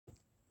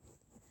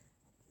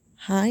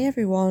Hi,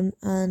 everyone,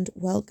 and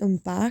welcome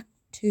back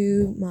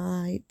to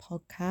my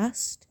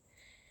podcast,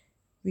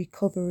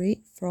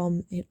 Recovery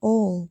from It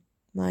All.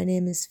 My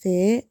name is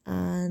Faye,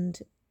 and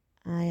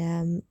I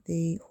am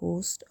the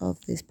host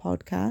of this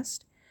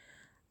podcast,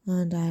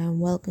 and I am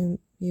welcoming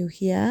you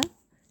here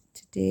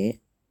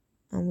today.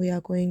 And we are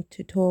going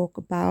to talk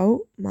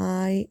about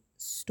my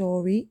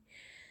story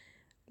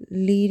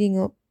leading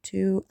up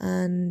to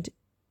and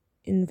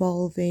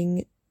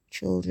involving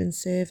children's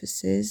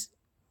services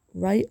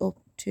right up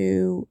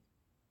to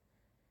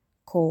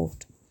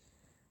court.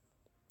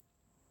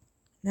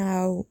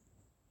 Now,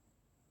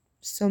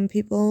 some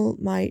people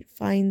might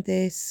find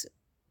this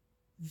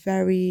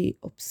very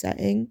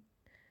upsetting.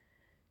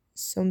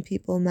 Some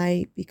people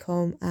might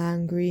become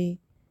angry,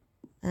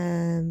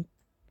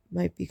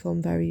 might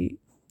become very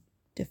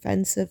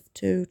defensive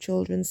to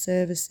children's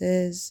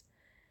services.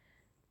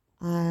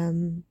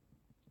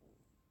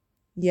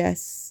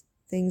 Yes,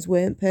 things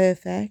weren't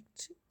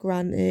perfect,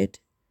 granted,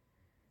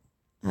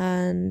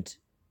 and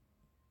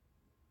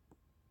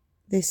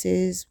this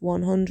is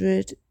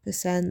 100%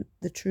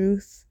 the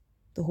truth,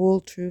 the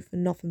whole truth,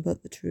 and nothing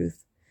but the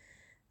truth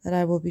that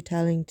I will be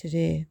telling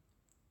today.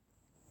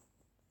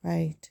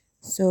 Right,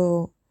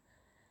 so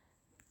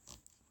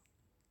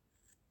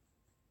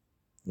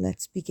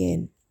let's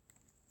begin.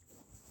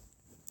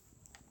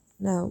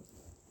 Now,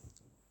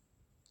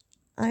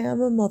 I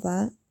am a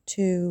mother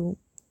to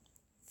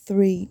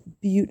 3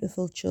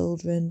 beautiful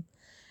children.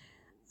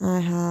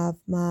 I have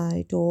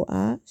my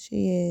daughter.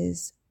 She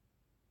is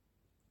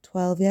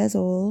 12 years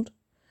old,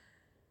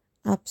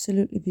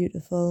 absolutely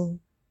beautiful,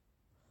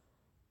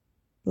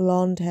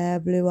 blonde hair,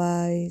 blue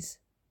eyes.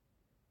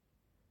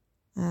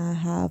 I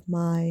have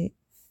my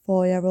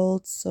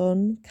 4-year-old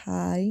son,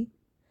 Kai,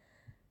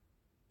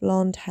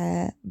 blonde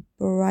hair,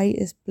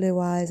 brightest blue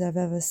eyes I've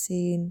ever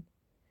seen,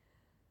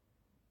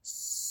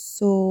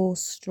 so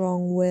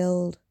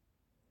strong-willed.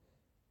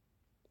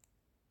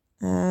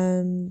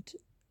 And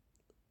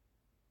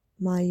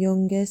my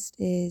youngest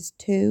is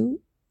 2.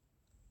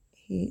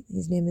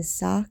 His name is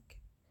Zach.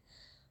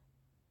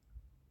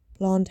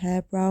 Blonde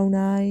hair, brown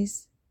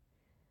eyes.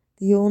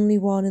 The only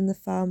one in the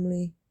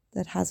family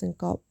that hasn't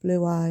got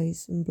blue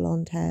eyes and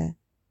blonde hair.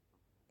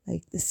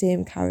 Like the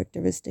same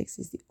characteristics.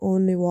 He's the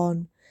only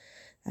one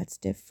that's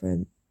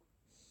different.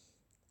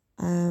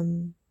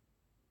 Yes,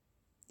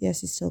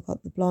 he's still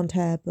got the blonde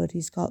hair, but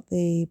he's got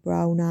the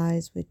brown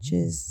eyes, which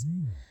is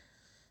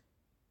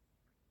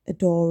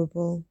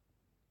adorable.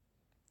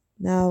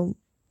 Now,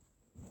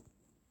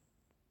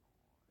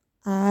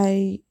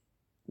 I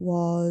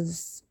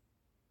was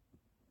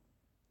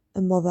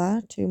a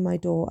mother to my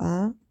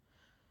daughter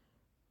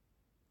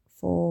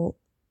for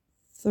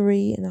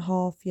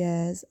 3.5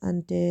 years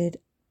and did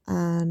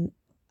an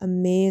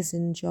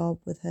amazing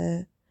job with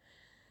her.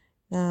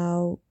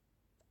 Now,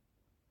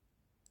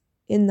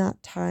 in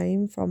that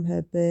time from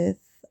her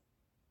birth,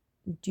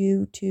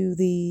 due to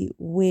the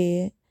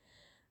way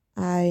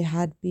I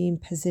had been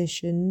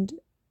positioned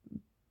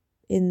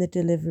in the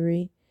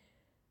delivery,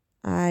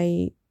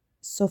 I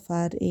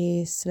suffered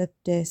a slip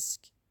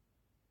disc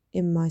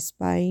in my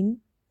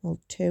spine, well,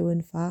 2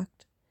 in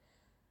fact,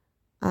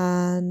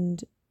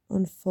 and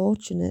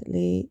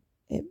unfortunately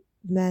it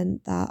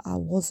meant that I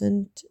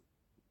wasn't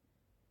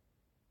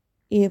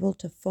able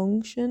to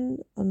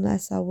function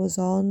unless I was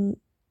on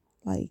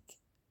like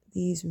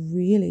these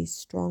really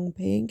strong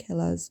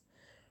painkillers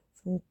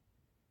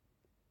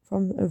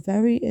from a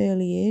very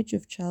early age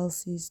of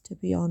Chelsea's, to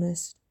be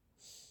honest.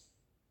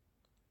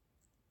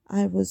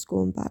 I was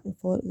going back and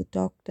forth to the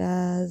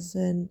doctors,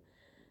 and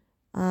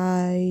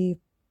I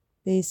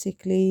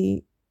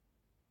basically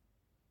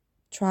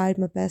tried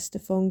my best to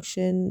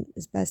function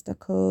as best I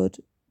could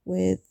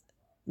with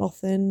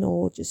nothing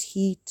or just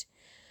heat.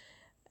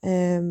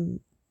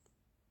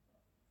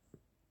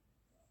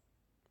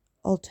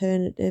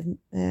 Alternative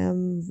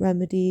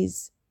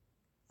remedies,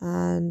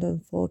 and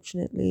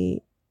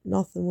unfortunately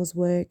nothing was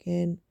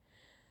working.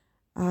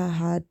 I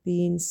had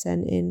been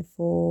sent in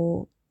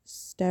for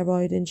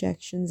steroid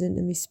injections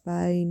into my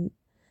spine.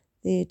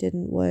 They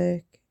didn't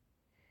work,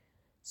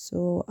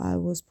 so I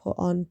was put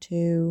on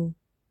to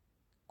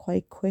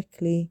quite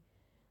quickly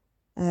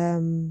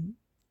tramadol,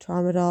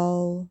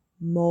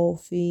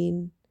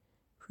 morphine,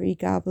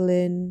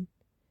 pregabalin,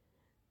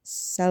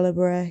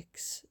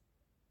 Celebrex,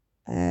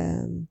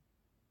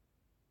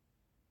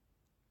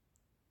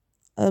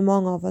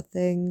 among other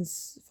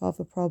things for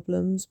other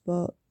problems,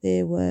 but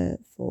they were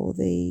for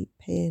the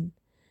pain.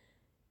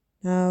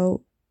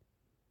 Now,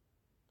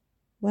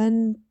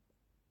 when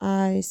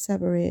I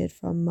separated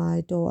from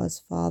my daughter's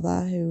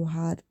father, who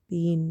had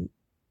been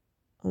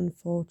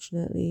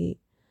unfortunately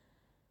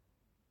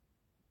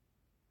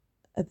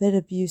a bit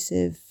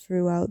abusive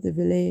throughout the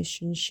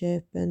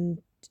relationship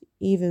and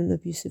even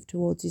abusive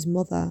towards his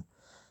mother,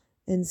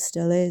 and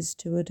still is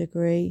to a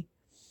degree,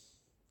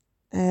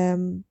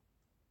 I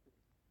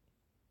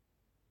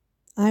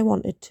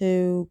wanted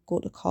to go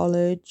to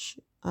college,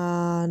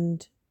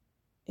 and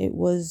it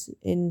was,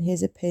 in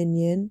his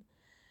opinion,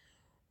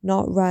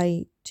 not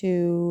right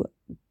to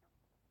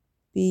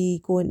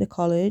be going to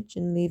college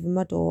and leaving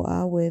my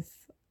daughter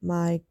with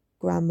my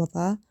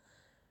grandmother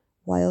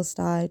whilst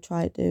I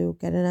tried to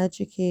get an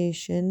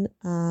education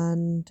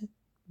and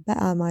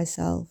better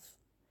myself.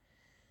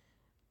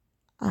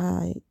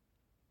 I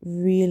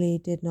really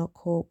did not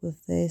cope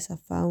with this. I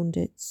found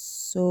it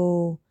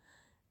so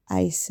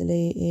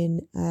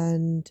isolating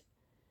and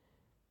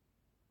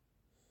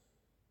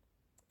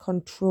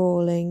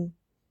controlling,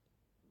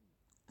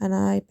 and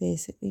I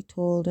basically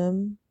told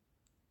him,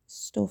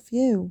 stuff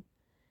you.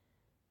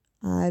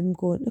 I'm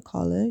going to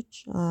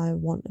college. I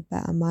want to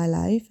better my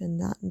life,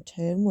 and that in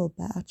turn will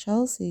better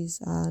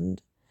Chelsea's.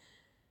 And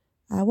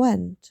I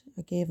went.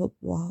 I gave up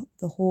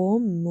the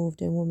home and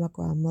moved in with my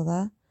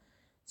grandmother,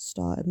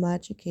 started my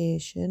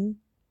education,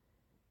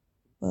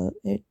 but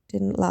it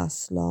didn't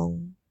last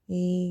long.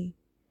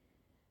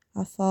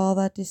 Our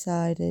father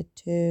decided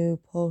to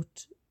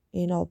put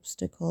in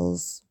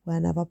obstacles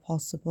whenever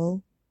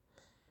possible,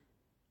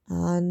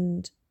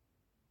 and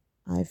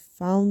I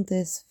found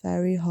this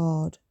very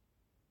hard,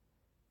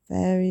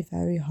 very,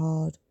 very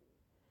hard.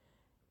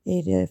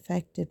 It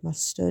affected my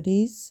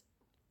studies,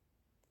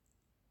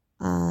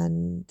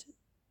 and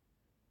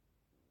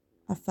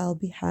I fell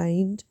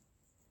behind.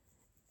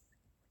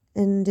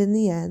 And in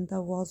the end,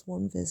 there was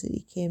one visit.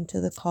 He came to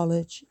the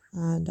college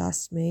and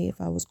asked me if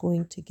I was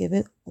going to give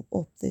it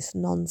up this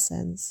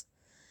nonsense.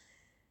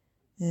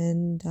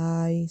 And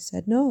I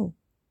said no.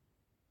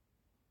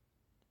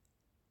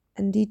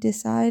 And he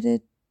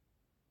decided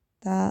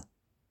that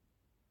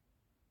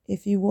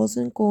if he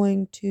wasn't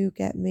going to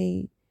get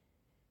me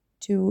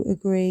to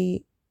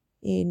agree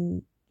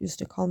in just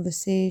a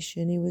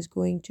conversation, he was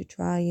going to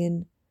try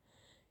and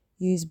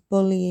use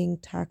bullying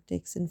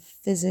tactics and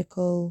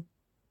physical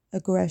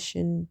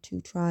aggression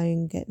to try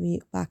and get me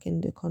back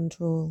under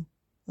control.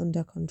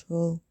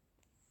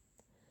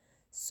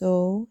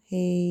 So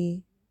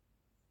he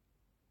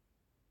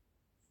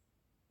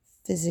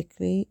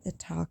physically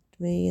attacked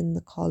me in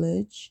the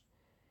college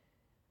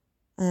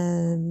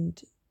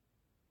and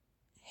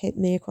hit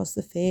me across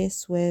the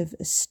face with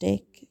a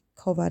stick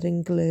covered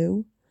in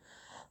glue,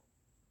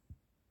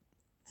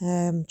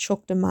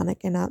 chucked a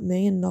mannequin at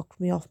me and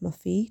knocked me off my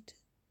feet,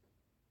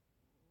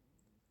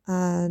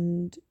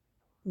 and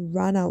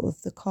ran out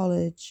of the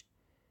college.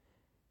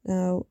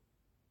 Now,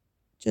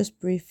 just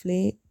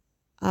briefly,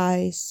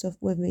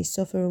 with me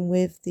suffering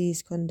with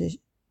these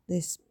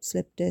this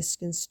slip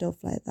disc and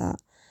stuff like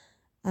that,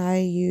 I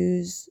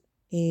use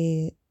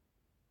a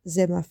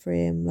Zimmer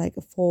frame, like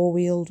a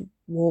 4-wheeled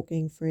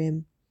walking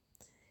frame,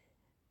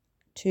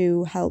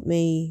 to help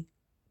me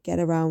get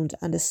around,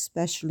 and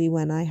especially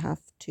when I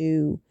have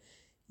to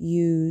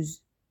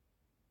use,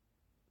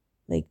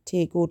 like,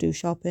 go do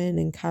shopping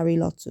and carry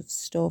lots of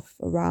stuff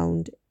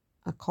around,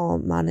 I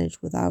can't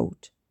manage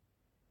without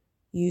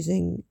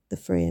using the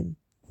frame.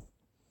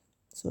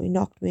 So he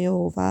knocked me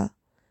over,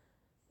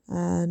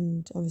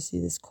 and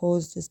obviously this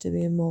caused us to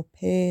be in more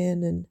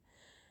pain, and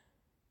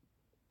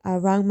I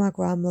rang my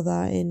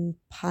grandmother in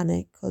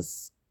panic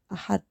because I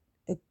had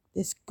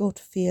this gut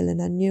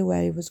feeling. I knew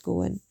where he was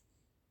going.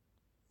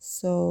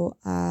 So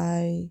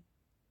I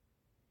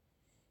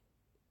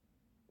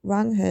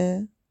rang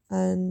her,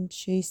 and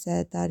she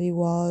said that he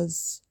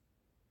was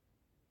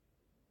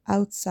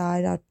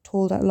outside. I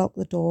told her to lock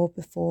the door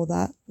before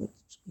that, but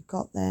he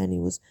got there and he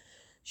was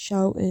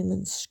shouting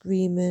and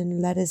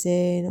screaming, "Let us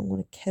in, I'm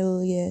going to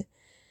kill you."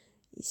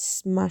 He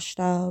smashed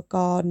our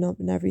garden up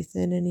and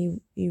everything,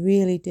 and he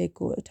really did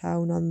go to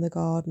town on the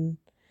garden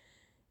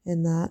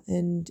in that,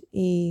 and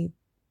he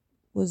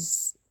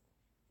was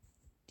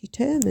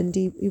determined.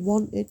 He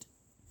wanted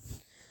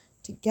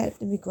to get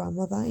to my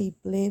grandmother. He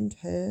blamed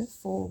her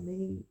for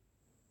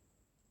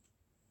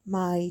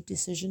my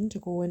decision to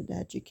go into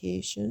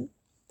education.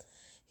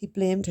 He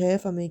blamed her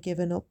for me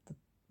giving up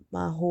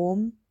my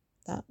home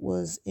that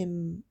was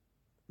in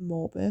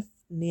Morpeth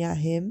near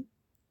him,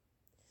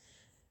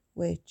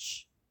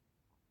 which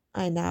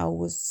I now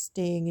was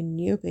staying in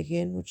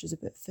Newbigin, which is a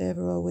bit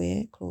further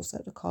away,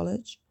 closer to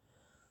college.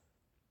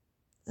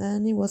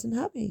 And he wasn't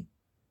happy.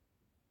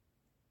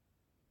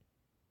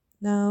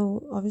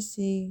 Now,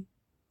 obviously,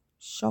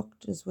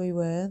 shocked as we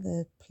were,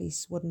 the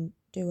police wouldn't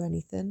do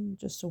anything,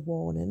 just a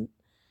warning.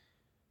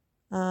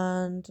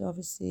 And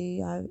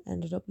obviously, I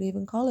ended up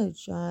leaving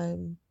college.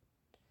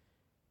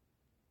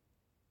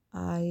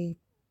 I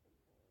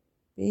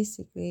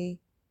basically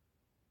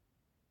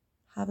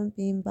haven't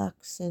been back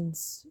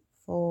since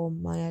for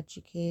my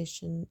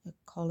education at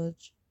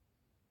college.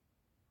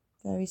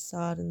 Very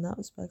sad in that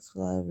respect,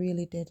 because I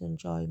really did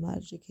enjoy my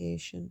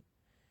education.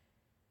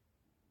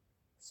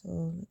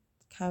 So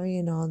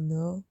carrying on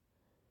though,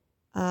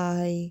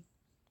 I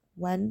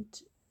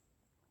went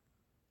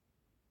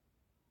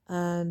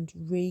and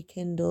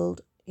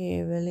rekindled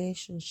a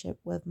relationship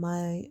with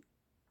my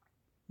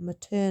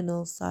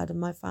maternal side of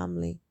my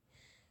family.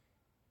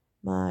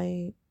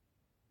 My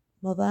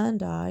mother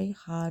and I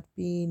had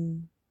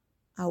been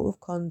out of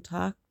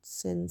contact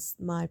since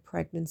my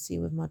pregnancy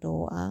with my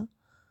daughter,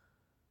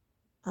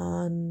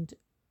 and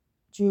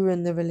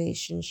during the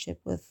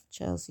relationship with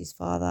Chelsea's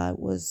father, it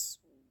was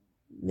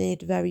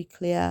made very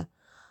clear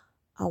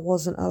I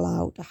wasn't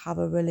allowed to have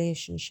a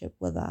relationship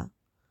with her.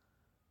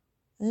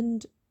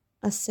 And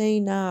I say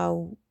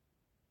now,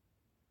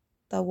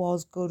 there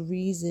was good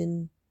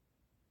reason.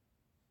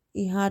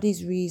 He had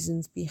his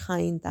reasons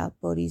behind that,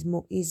 but his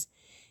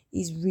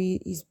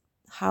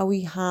how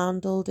he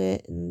handled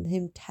it, and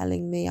him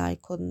telling me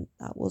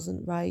that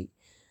wasn't right,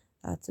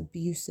 that's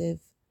abusive.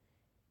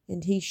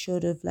 And he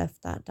should have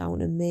left that down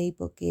to me,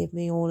 but gave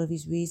me all of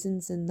his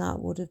reasons, and that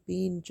would have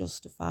been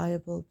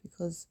justifiable,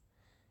 because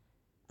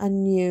I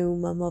knew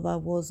my mother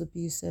was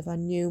abusive. I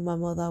knew my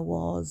mother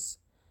was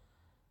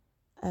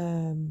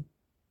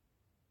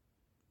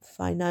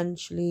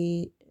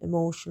financially,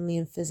 emotionally,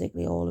 and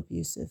physically all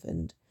abusive,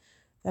 and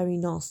very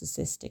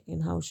narcissistic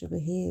in how she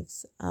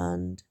behaves.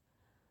 And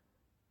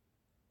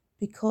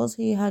because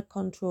he had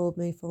controlled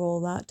me for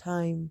all that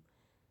time,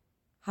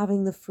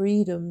 having the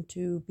freedom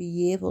to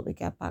be able to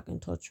get back in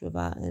touch with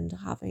her and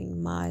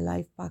having my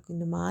life back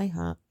into my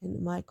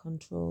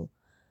control,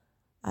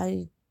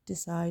 I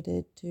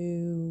decided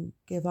to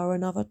give her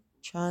another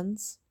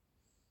chance,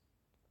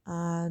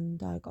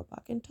 and I got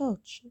back in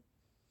touch.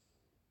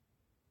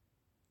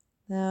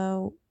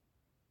 Now,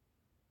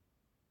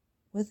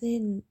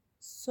 within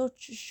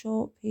such a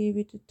short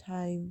period of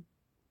time,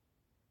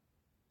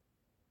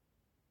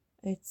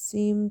 it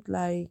seemed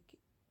like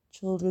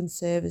children's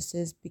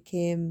services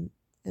became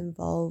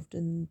involved,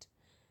 and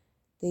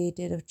they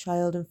did a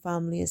child and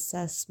family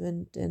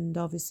assessment, and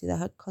obviously they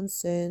had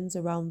concerns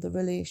around the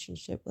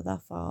relationship with her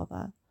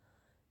father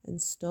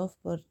and stuff,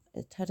 but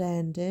it had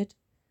ended,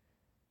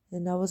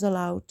 and I was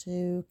allowed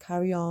to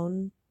carry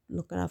on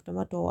looking after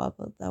my daughter.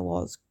 But there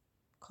was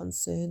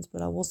concerns,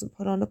 but I wasn't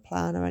put on a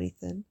plan or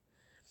anything.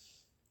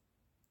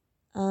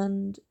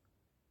 And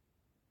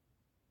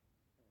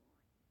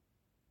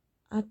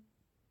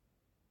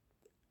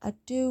I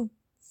do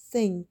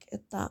think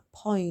at that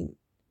point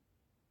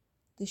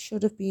they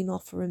should have been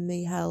offering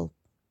me help,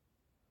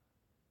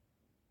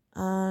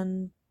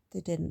 and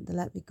they didn't. They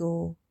let me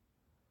go.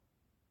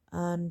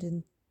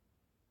 And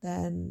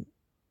then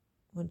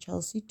when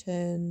Chelsea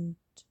turned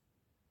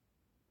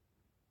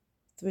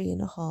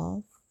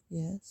 3.5,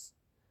 yes,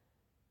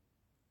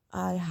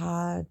 I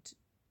had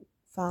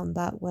found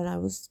that when I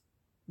was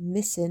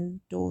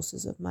missing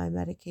doses of my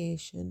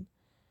medication,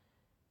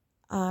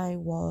 I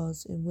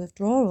was in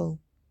withdrawal,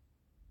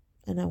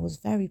 and I was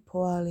very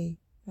poorly,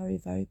 very,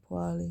 very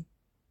poorly.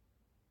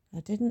 I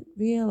didn't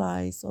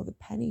realise, or the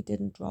penny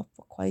didn't drop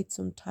for quite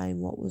some time,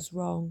 what was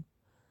wrong.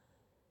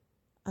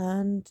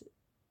 And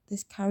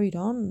this carried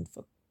on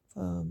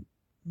for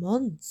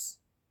months.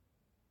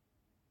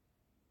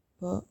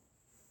 But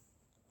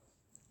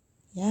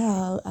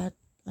yeah, I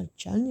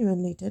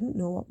genuinely didn't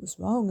know what was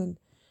wrong, and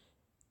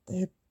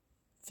the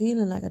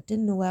feeling like I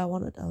didn't know where I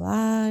wanted to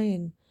lie,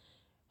 and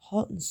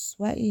hot and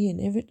sweaty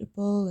and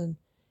irritable and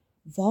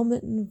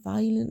vomiting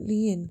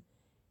violently, and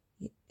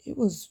it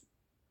was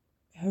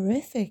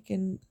horrific.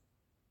 And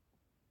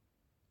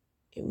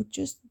it would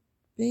just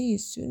be,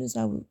 as soon as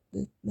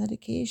the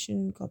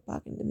medication got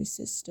back into my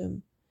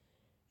system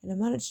and I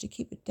managed to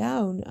keep it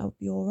down, I would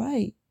be all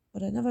right.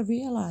 But I never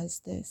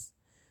realised this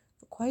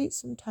for quite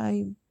some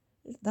time.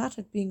 That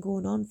had been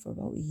going on for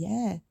about a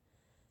year.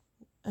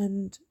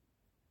 And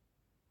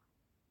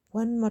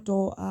when my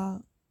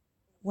daughter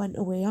went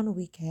away on a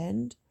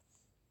weekend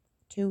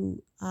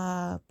to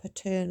our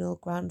paternal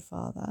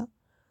grandfather,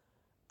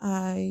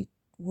 I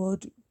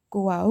would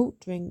go out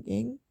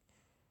drinking,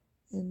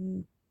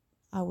 and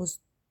I was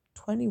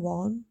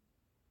 21,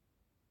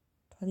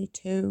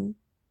 22,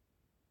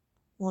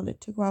 wanted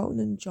to go out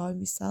and enjoy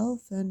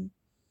myself, and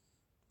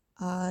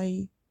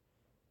I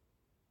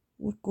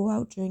would go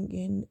out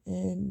drinking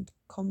and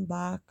come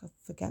back,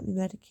 forget my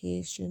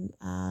medication,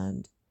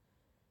 and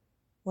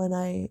when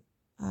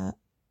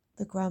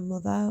the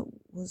grandmother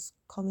was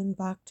coming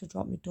back to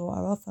drop my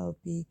daughter off, I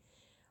would be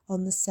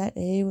on the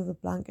settee with a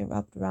blanket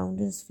wrapped around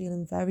us,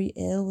 feeling very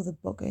ill, with a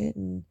bucket,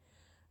 and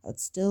I'd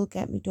still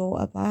get my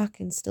daughter back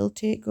and still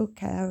take good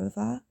care of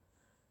her.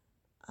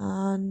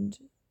 And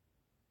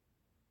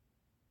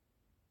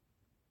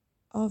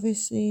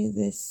obviously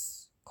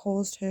this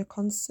caused her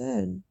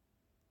concern.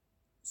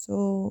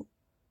 So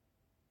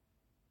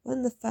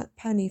when the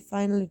penny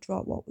finally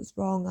dropped what was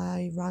wrong,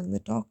 I rang the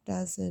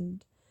doctors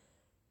and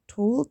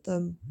told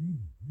them.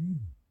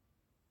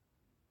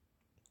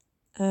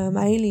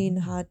 Aileen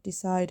had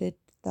decided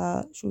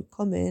that she would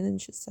come in, and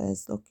she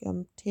says, look,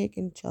 I'm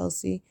taking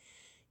Chelsea.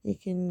 You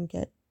can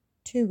get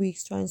 2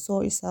 weeks, try and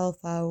sort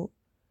yourself out.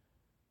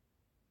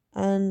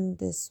 And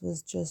this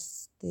was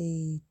just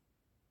the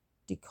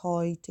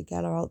decoy to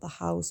get her out the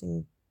house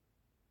and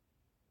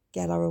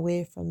get her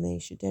away from me.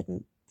 She'd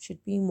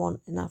been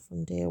wanting her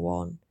from day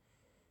one.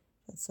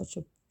 Had such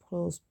a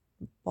close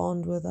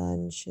bond with her,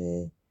 and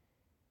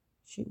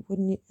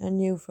I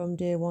knew from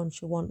day one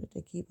she wanted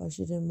to keep her.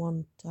 She didn't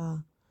want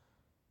to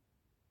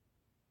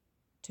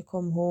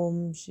come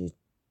home. She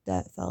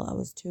felt I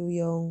was too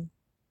young,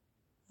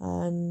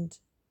 and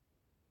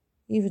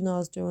even though I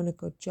was doing a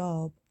good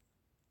job,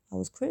 I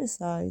was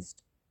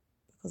criticised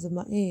because of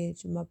my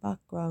age and my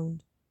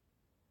background.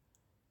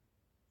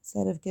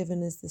 instead of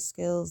giving us the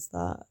skills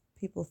that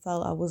people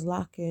felt I was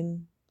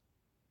lacking.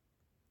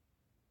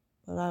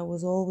 But I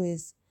was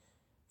always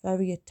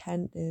very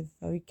attentive,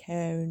 very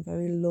caring,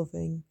 very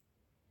loving.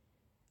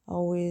 I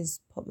always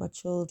put my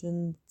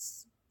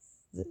children's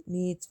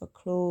needs for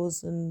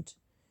clothes and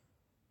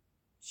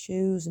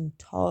shoes and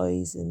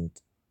toys and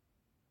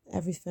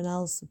everything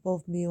else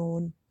above my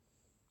own,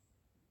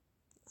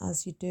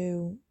 as you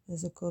do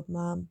as a good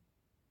mum.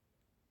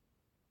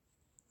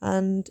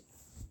 And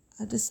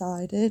I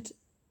decided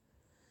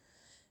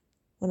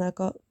when I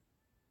got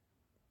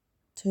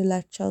to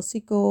let Chelsea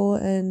go,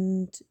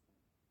 and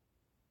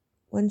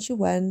when she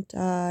went,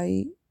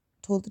 I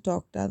told the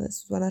doctor,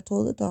 this was when I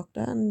told the doctor,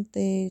 and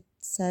they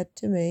said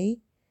to me,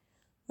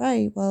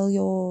 right, well,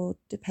 you're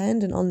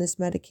dependent on this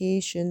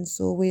medication,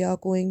 so we are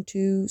going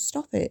to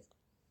stop it.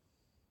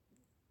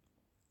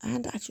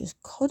 And I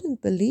just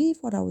couldn't believe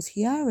what I was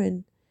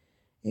hearing.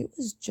 It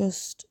was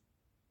just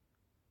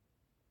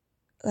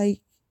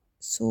like,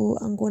 so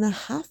I'm going to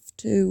have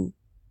to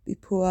be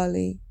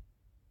poorly.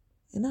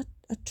 And I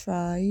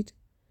tried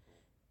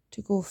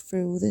to go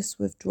through this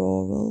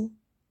withdrawal,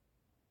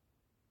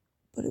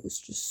 but it was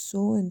just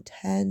so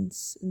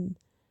intense. And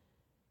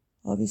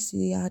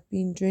obviously I had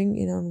been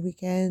drinking on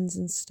weekends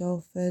and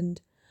stuff, and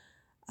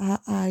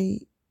I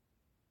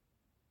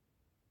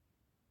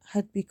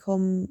had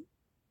become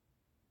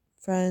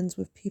friends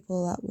with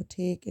people that were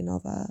taking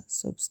other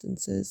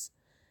substances.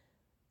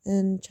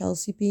 And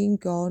Chelsea being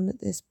gone at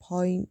this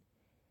point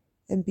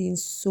and being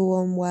so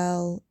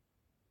unwell,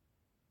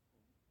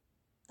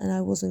 and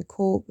I wasn't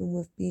coping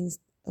with being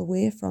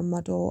away from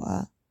my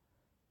daughter,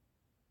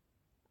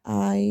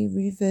 I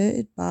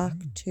reverted back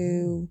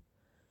to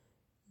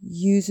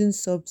using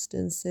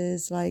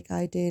substances like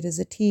I did as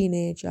a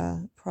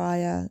teenager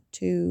prior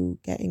to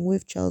getting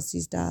with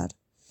Chelsea's dad.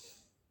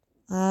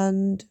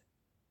 And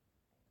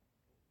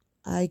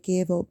I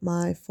gave up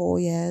my 4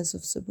 years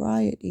of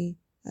sobriety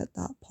at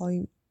that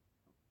point.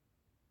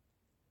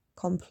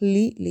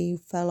 Completely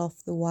fell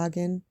off the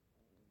wagon.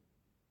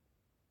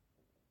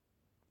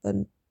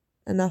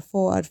 And I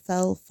thought I'd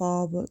fell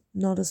far, but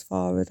not as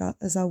far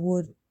as I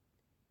would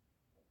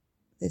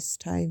this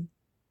time.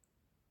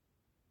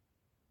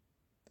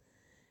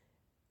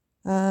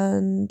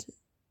 And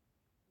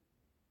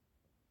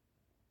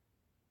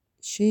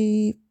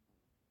she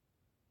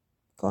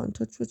got in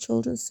touch with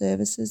Children's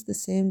Services the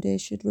same day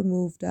she'd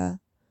removed her,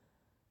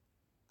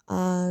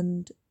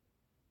 and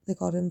they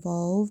got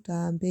involved.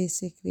 And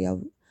basically I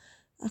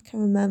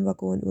can remember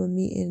going to a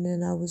meeting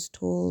and I was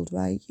told,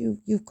 right,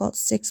 you've got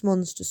 6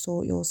 months to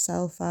sort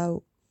yourself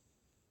out.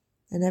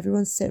 And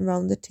everyone's sitting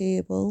around the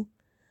table,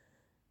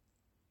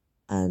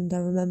 and I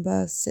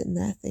remember sitting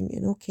there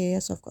thinking, okay,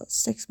 so I've got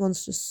 6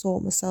 months to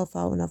sort myself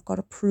out and I've got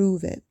to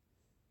prove it.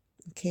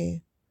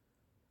 Okay.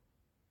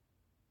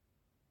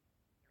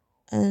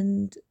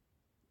 And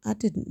I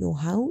didn't know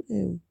how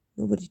to.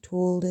 Nobody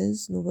told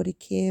us. Nobody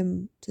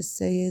came to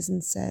say us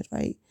and said,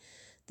 right,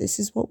 this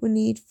is what we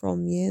need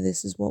from you.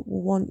 This is what we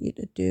want you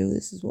to do.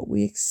 This is what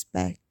we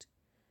expect.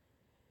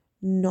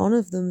 None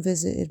of them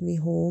visited me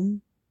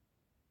home.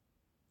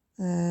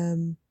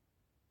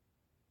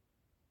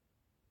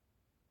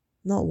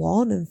 Not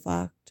one, in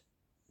fact.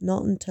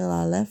 Not until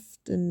I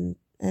left and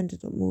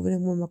ended up moving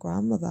in with my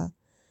grandmother.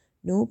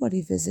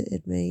 Nobody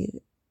visited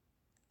me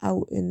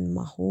out in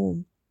my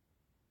home.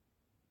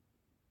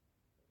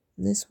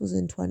 And this was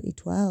in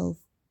 2012.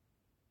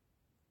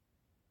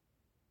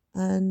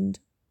 And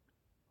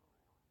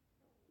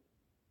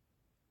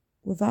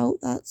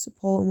without that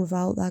support and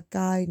without that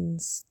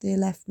guidance, they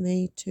left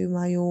me to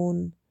my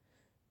own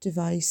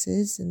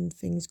devices and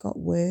things got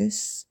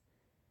worse.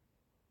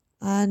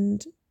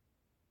 And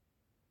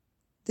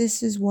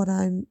this is what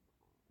I'm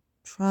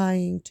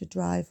trying to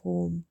drive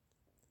home.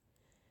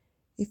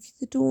 If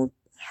you don't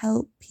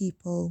help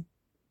people,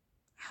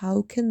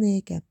 how can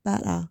they get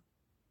better?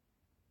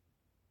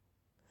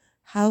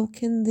 How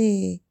can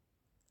they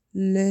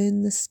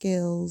learn the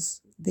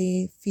skills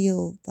they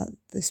feel that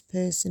this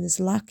person is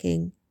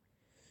lacking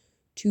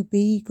to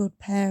be good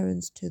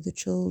parents to the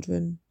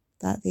children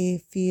that they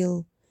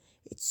feel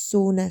it's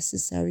so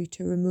necessary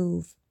to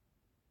remove?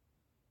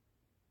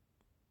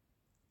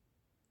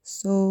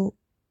 So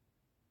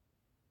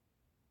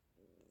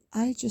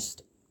I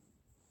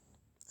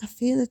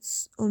feel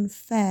it's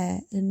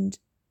unfair, and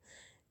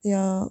they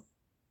are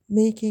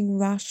making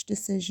rash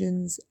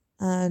decisions,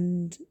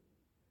 and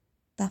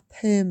they're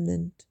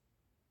permanent,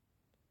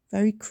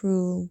 very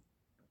cruel,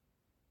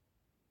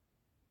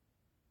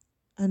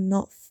 and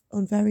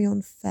very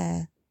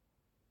unfair.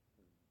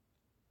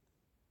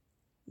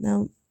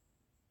 Now,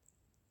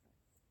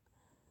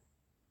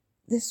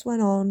 this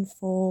went on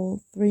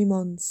for 3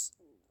 months,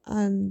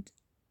 and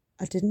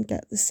I didn't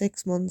get the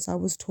 6 months I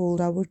was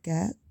told I would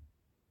get.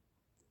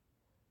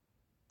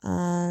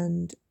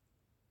 And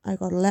I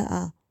got a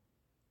letter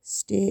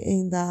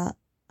stating that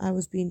I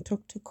was being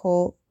took to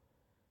court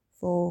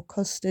for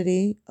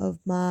custody of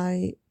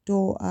my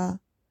daughter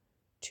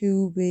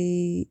to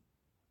be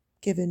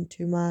given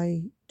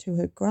to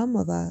her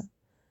grandmother,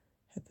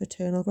 her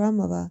paternal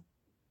grandmother.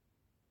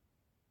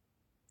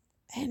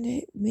 And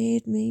it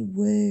made me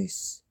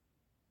worse.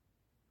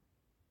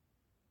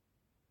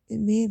 It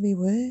made me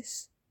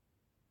worse.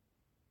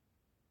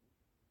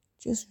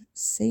 Just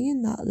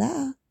seeing that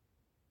letter,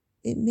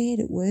 it made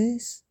it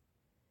worse.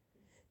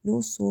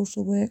 No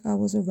social worker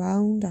was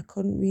around. I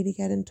couldn't really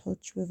get in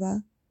touch with her.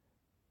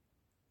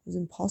 It was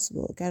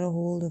impossible to get a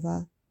hold of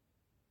her.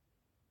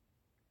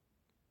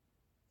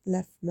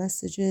 Left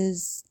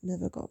messages,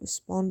 never got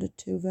responded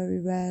to,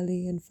 very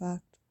rarely, in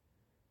fact.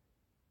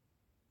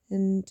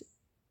 And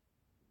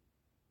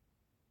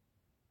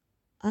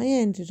I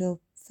ended up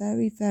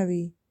very,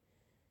 very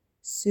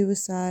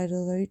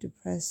suicidal, very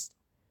depressed.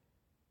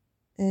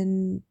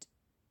 And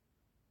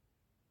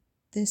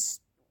this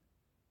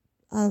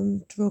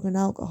drug and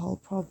alcohol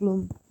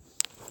problem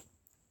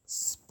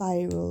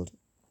spiraled,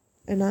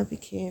 and I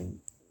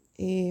became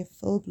a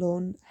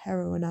full-blown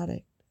heroin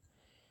addict.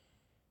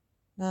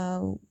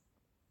 Now,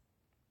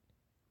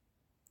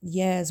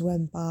 years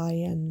went by,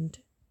 and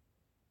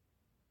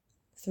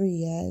 3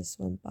 years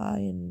went by,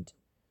 and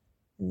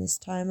in this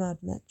time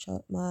I'd met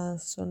my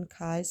son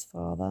Kai's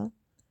father.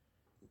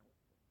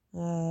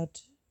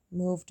 I'd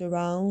moved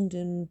around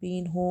and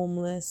been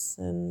homeless,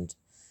 and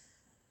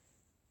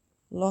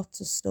lots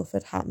of stuff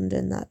had happened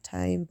in that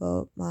time,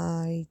 but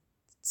I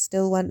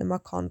still went in my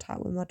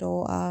contact with my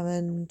daughter,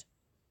 and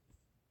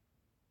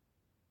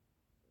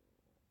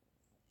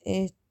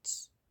it,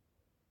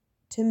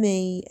 to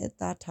me, at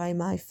that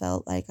time, I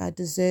felt like I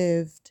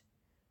deserved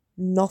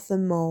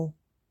nothing more.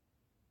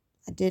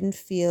 I didn't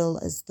feel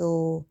as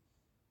though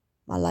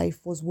my life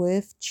was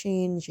worth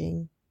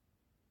changing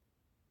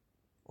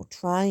or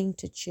trying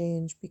to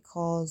change,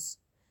 because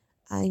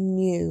I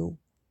knew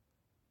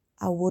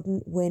I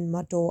wouldn't win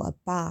my daughter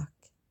back.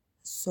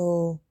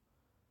 So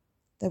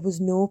there was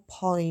no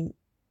point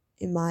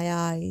in my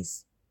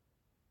eyes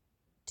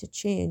to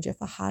change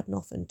if I had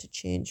nothing to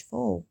change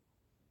for.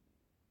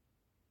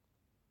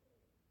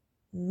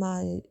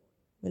 My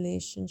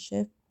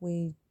relationship,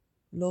 we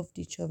loved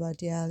each other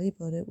dearly,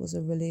 but it was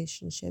a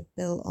relationship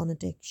built on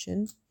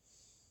addiction.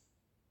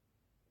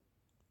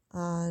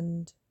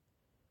 And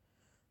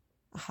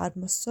I had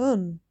my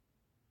son,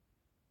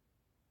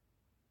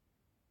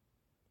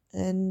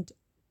 and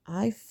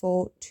I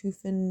fought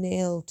tooth and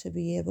nail to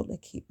be able to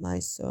keep my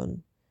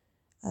son.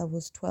 I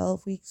was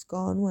 12 weeks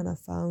gone when I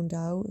found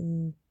out,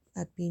 and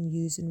I'd been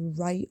using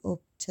right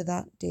up to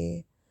that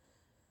day.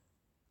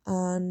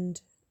 And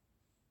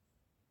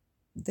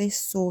this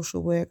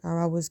social worker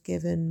I was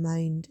given,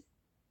 mind,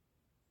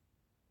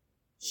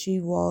 she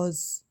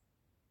was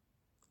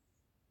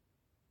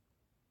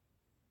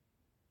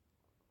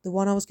the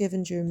one I was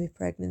given during my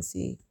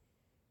pregnancy.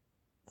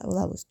 Well,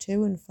 that was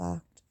 2, in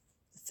fact.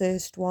 The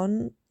first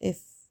one,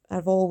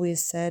 I've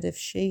always said, if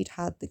she'd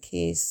had the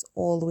case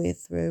all the way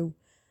through,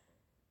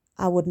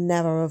 I would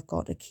never have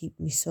got to keep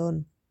my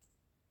son,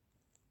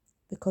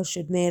 because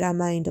she'd made her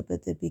mind up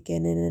at the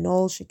beginning, and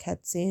all she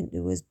kept saying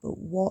to was, but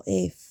what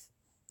if?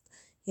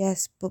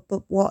 Yes, but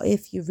what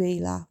if you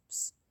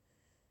relapse?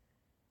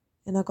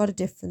 And I got a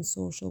different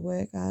social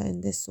worker,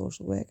 and this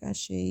social worker,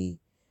 she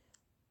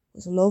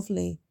was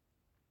lovely,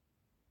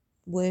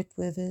 worked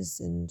with us,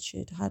 and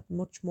she'd had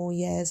much more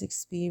years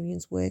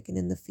experience working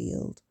in the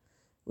field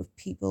with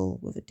people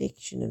with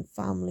addiction and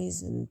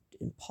families and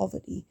in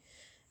poverty,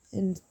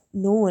 and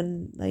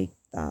knowing like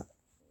that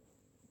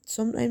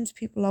sometimes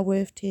people are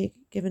worth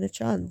giving a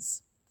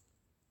chance.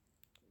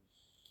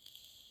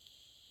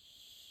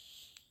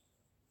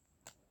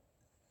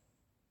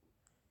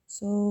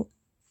 So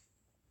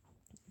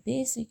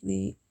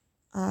basically,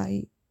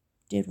 I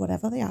did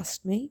whatever they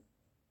asked me.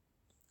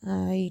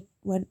 I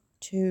went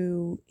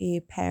to a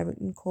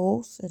parenting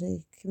course at a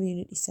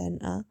community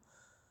centre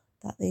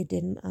that they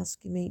didn't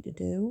ask me to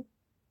do.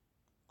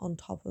 On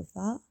top of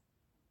that,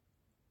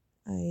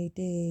 I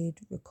did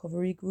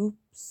recovery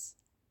groups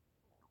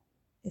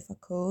if I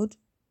could,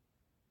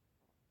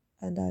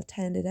 and I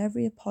attended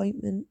every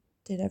appointment,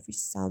 did every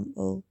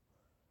sample,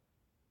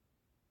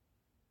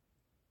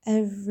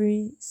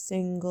 every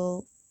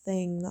single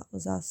thing that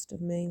was asked of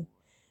me.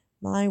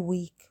 My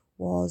week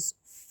was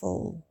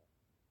full,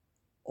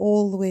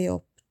 all the way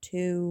up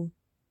to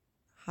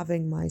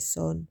having my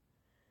son.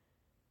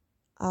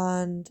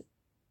 And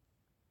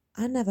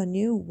I never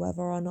knew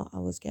whether or not I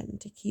was getting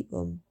to keep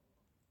him,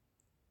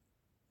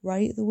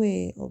 right the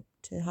way up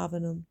to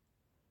having him.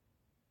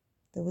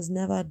 There was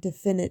never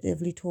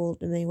definitively told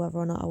to me whether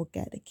or not I would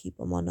get to keep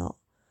him or not.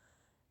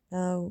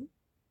 Now,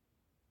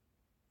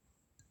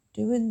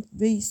 doing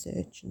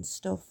research and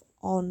stuff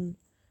on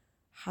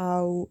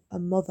how a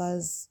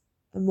mother's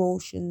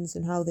emotions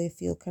and how they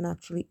feel can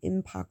actually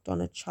impact on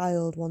a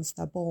child once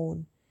they're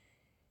born,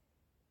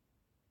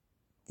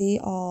 they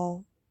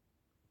are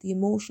the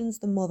emotions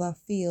the mother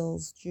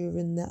feels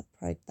during that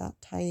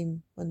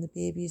time when the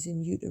baby is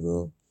in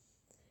utero.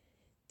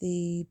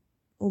 The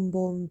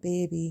unborn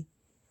baby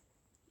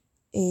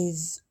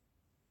is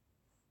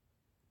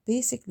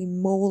basically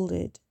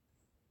molded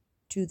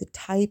to the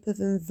type of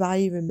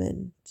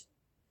environment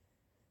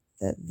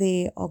that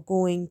they are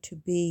going to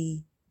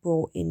be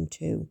brought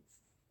into.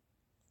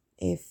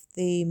 if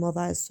the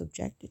mother is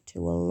subjected to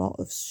a lot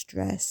of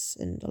stress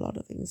and a lot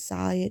of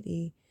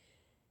anxiety,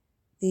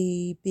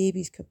 the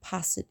baby's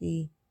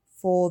capacity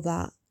for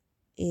that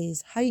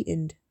is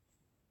heightened.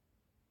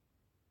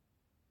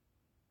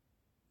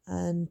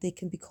 And they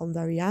can become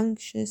very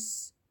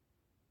anxious,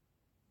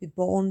 be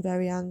born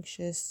very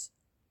anxious.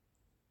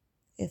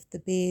 If the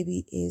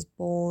baby is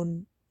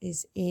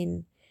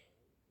in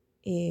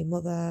a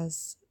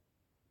mother's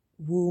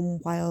womb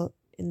while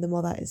the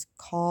mother is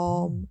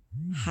calm,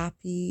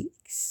 happy,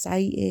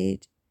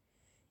 excited,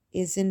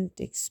 isn't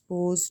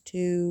exposed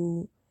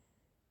to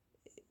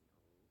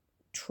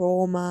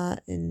trauma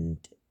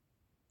and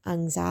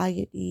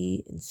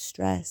anxiety and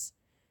stress,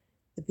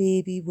 the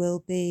baby will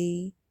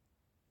be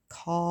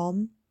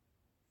calm,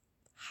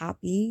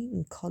 happy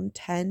and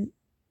content.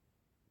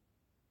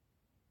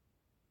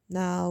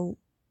 Now,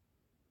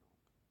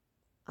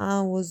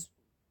 I was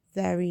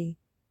very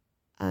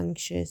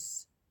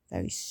anxious,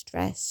 very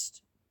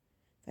stressed,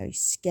 very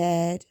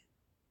scared,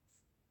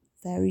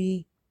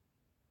 very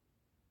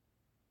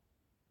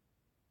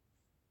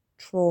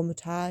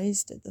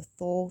traumatized at the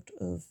thought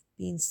of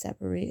being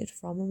separated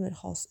from him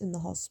in the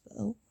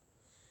hospital.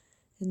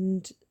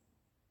 And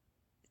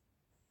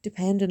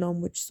depending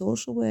on which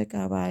social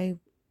worker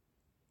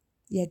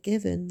you're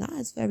given, that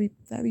is very,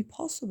 very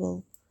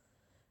possible.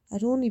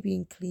 I'd only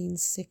been clean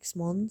 6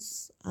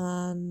 months,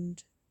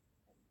 and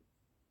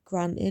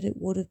granted, it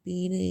would have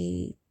been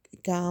a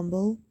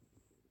gamble.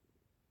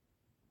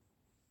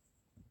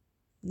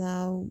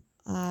 Now,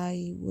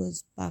 I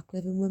was back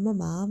living with my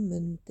mum,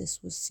 and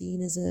this was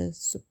seen as a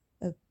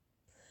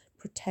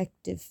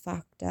protective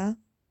factor.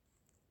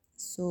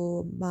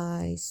 So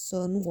my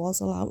son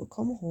was allowed to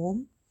come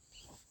home,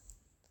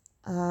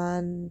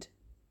 and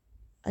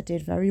I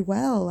did very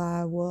well.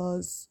 I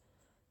was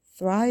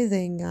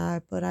thriving,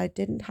 but I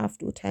didn't have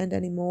to attend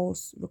any more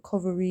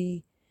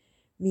recovery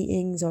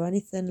meetings or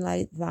anything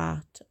like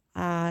that.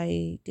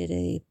 I did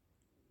a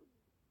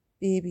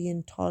baby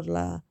and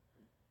toddler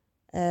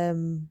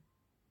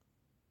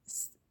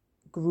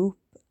group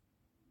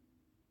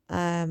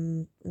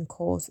and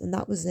course, and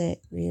that was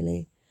it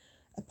really.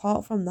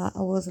 Apart from that,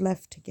 I was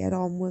left to get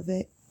on with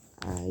it.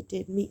 I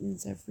did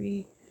meetings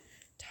every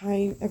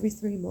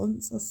 3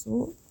 months or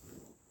so,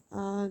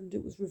 and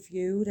it was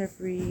reviewed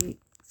every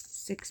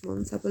 6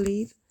 months, I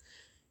believe.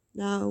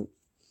 Now,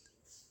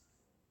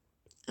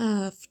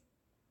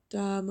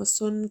 after my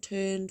son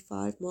turned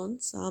 5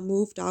 months, I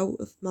moved out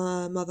of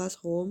my mother's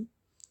home,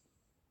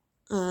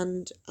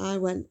 and I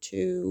went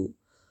to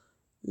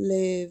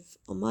live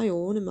on my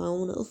own in my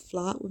own little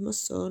flat with my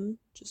son,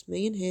 just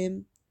me and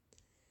him.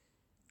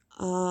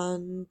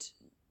 And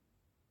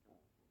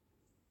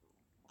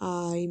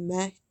I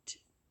met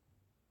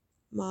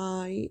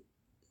my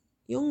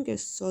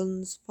youngest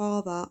son's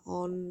father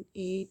on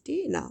a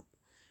dating app.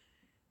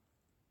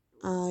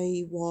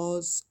 I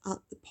was at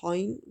the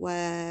point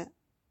where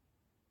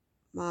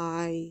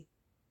I'd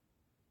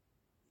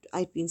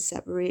been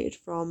separated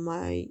from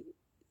my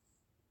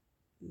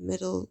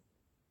middle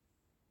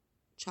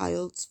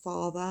child's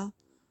father.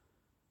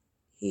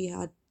 He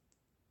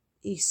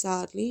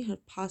sadly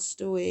had passed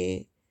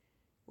away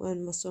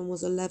when my son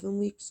was 11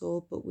 weeks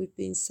old, but we'd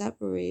been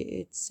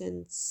separated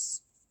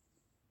since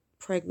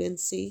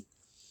pregnancy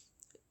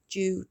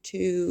due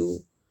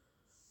to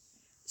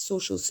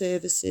social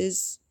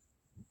services,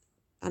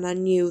 and I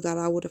knew that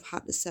I would have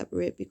had to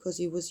separate because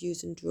he was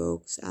using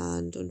drugs,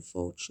 and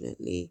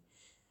unfortunately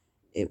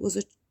it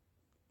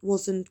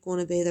wasn't going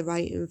to be the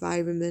right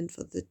environment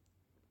for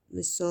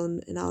my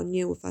son, and I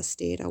knew if I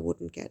stayed I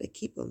wouldn't get to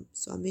keep him.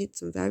 So I made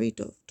some very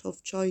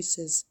tough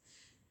choices,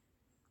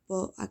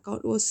 but I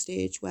got to a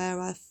stage where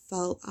I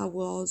felt I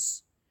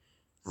was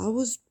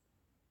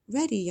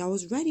ready. I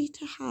was ready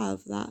to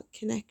have that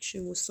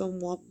connection with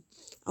someone.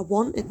 I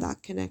wanted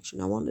that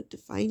connection. I wanted to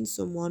find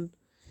someone.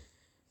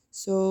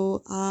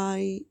 So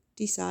I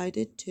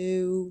decided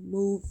to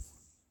move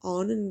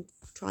on and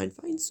try and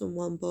find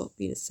someone, but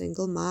being a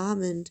single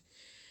mom and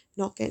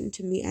not getting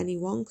to meet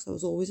anyone because I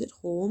was always at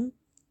home,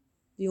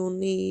 the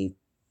only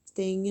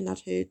thing, and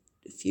I'd heard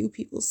a few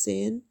people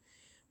saying,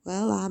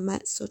 well, I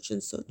met such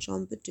and such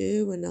on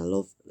Badoo and I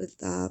love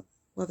that,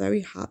 we're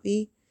very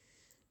happy.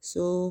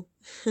 So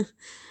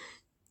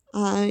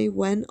I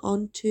went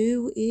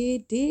onto a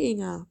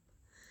dating app,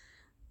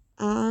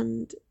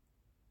 and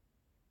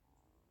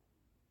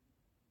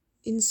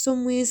in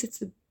some ways it's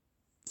the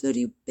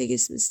bloody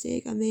biggest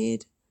mistake I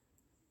made.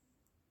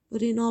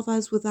 But in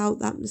others, without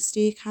that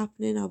mistake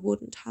happening, I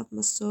wouldn't have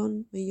my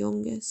son, my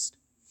youngest.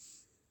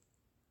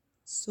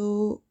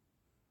 So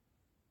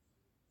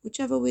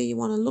whichever way you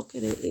want to look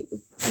at it,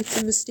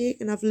 it's a mistake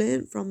and I've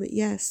learned from it,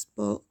 yes,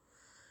 but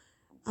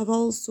I've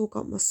also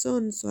got my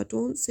son, so I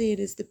don't say it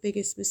is the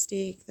biggest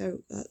mistake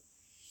that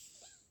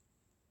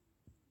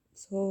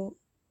so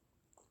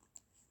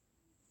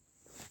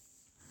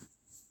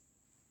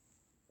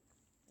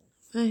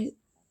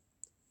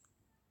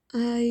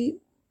I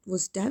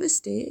was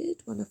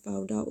devastated when I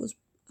found out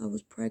I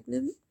was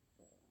pregnant.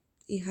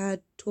 He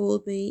had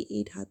told me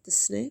he'd had the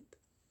snip,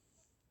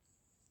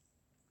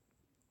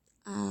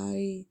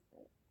 I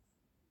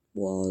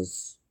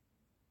was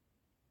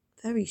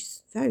very,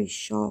 very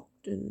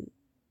shocked and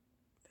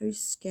very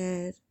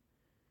scared,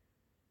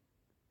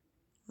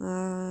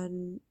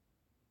 and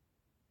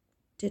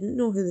didn't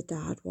know who the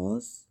dad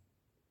was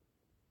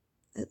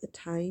at the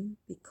time,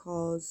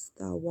 because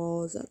there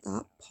was, at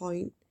that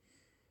point,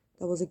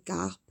 there was a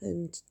gap,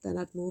 and then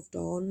I'd moved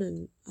on,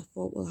 and I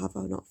thought, well, have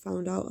I not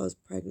found out I was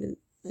pregnant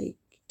like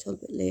till a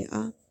bit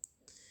later?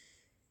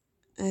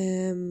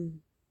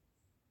 And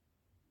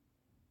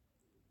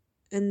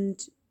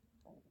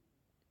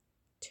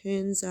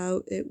turns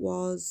out it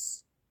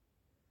was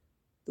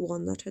the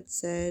one that had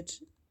said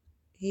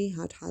he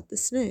had had the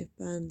snip,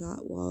 and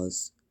that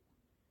was,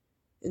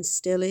 and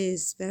still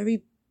is,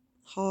 very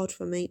hard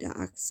for me to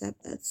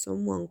accept that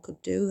someone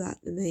could do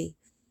that to me,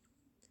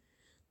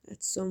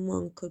 that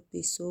someone could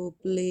be so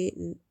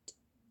blatant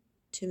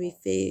to me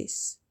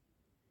face.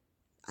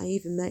 I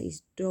even met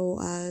his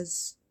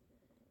daughters.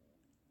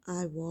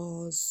 I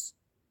was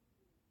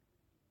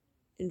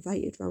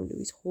invited round to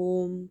his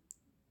home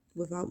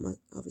without my,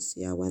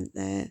 obviously I went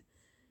there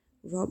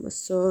without my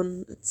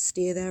son. I'd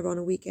stay there on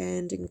a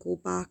weekend and go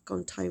back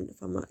on time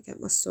if I might get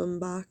my son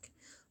back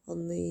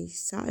on the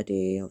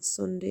Saturday or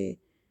Sunday.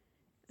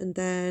 And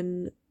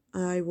then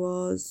I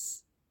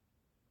was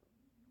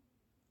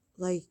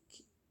like,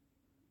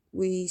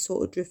 we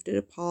sort of drifted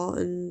apart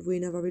and we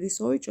never really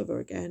saw each other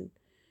again.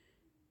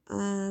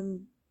 I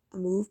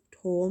moved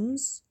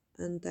homes,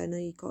 and then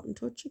he got in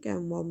touch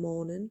again one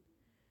morning,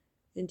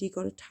 and he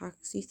got a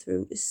taxi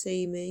through to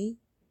see me,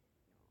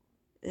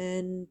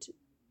 and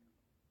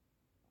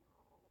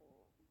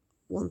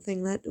one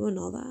thing led to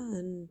another,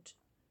 and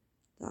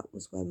that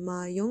was when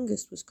my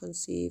youngest was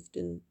conceived.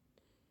 And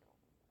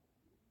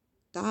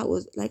that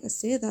was, like I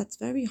say, that's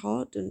very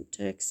hard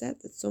to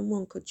accept, that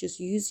someone could just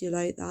use you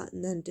like that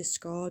and then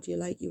discard you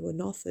like you were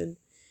nothing.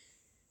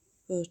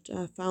 But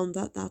I found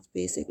that that's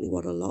basically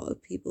what a lot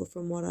of people,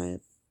 from what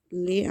I've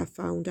later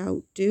found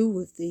out, do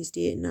with these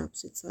dating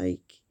apps. It's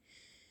like,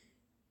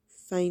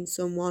 find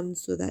someone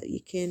so that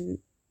you can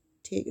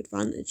take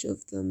advantage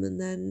of them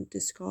and then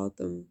discard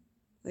them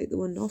like they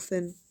were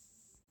nothing.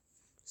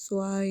 So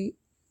I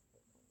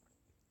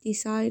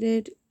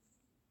decided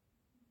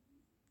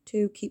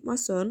to keep my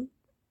son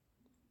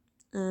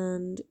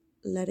and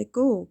let it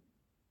go.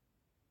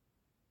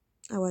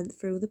 I went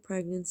through the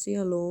pregnancy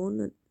alone,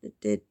 and I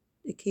did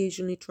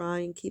occasionally try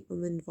and keep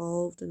him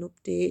involved and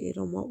updated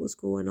on what was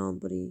going on,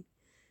 but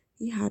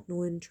he had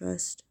no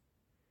interest.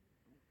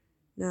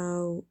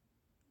 Now,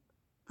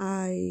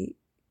 I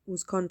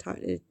was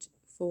contacted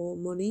for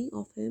money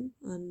off him,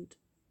 and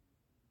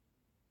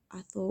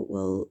I thought,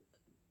 well,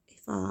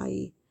 if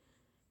I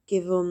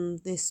give him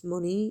this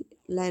money,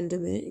 lend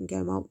him it and get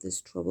him out of this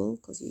trouble,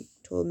 because he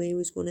told me he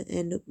was going to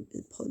end up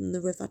putting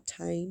the River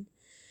Tyne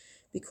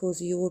because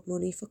he owed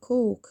money for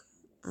coke,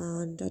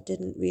 and I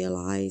didn't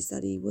realise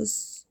that he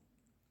was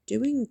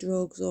doing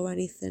drugs or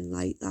anything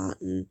like that.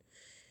 And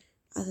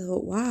I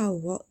thought,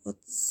 wow, I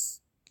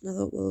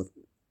thought, well,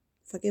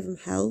 if I give him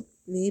help,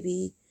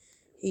 maybe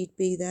he'd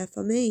be there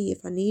for me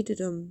if I needed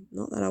him.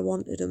 Not that I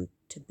wanted him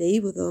to be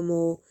with him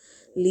or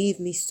leave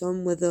me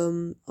son with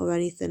him or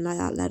anything like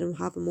that, let him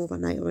have him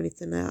overnight or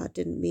anything like that. I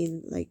didn't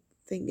mean like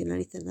thinking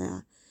anything like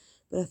that.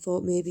 But I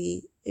thought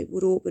maybe it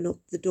would open up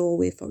the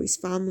doorway for his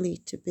family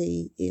to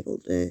be able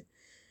to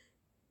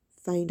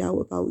find out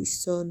about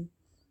his son.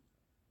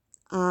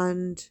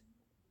 And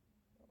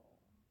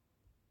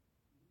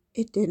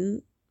it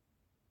didn't.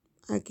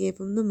 I gave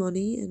him the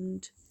money,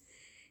 and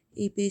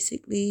he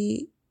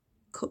basically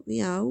cut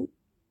me out.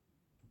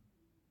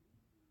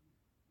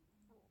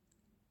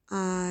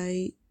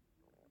 I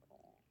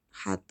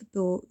had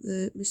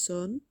my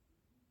son.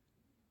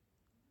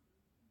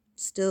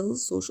 Still,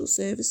 social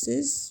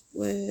services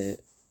were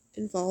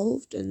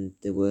involved, and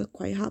they were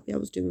quite happy. I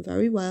was doing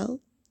very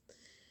well.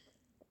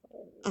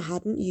 I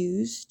hadn't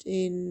used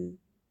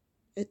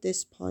at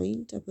this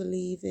point, I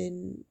believe,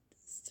 in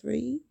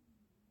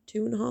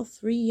 2.5,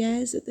 3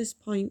 years at this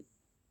point.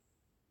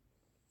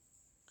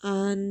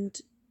 And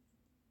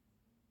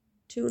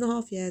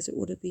 2.5 years it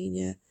would have been,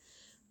 yeah.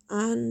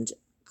 And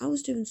I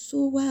was doing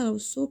so well. I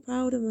was so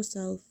proud of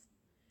myself.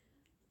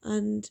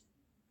 And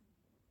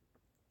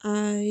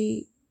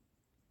I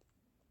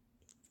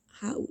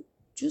had,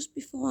 just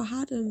before I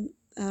had him,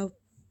 I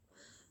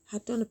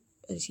had done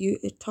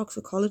a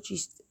toxicology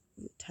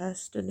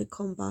test, and it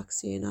come back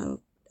saying I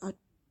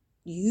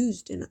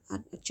used, and I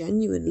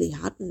genuinely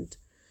hadn't.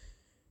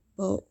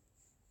 But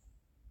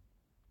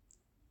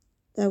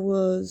there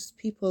was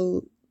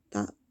people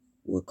that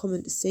were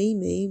coming to see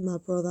me, my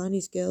brother and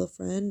his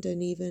girlfriend,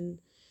 and even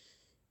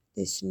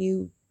this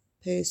new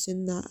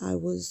person that I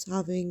was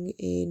having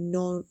a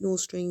no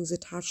strings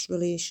attached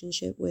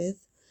relationship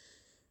with.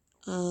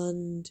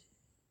 And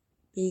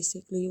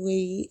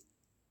basically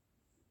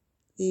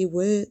they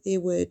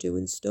were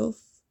doing stuff,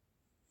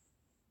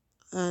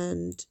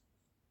 and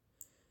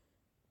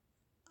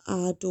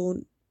I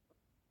don't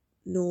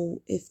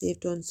know if they've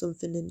done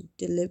something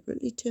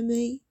deliberately to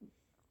me,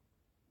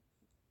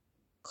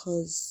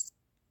 because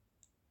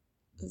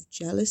of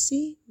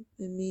jealousy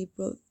in me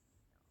brother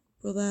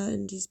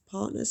and his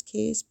partner's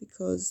case,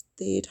 because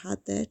they'd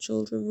had their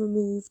children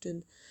removed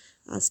and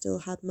I still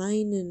had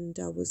mine, and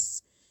I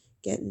was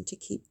getting to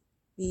keep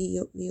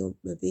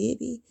my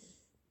baby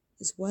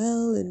as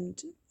well.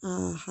 And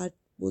I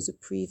was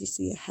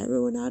previously a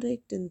heroin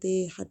addict, and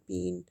they had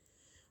been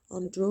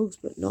on drugs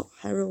but not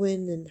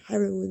heroin, and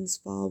heroin's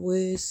far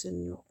worse,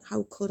 and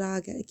how could I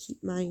get to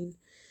keep mine?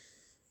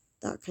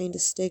 That kind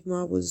of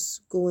stigma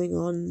was going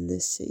on in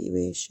this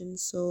situation.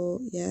 So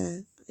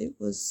yeah, there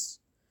was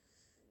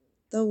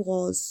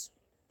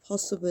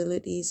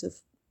possibilities of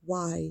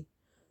why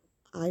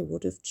I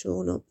would have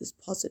shown up as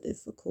positive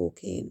for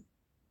cocaine,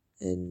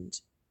 and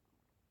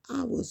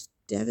I was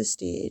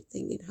devastated,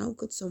 thinking, how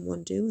could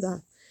someone do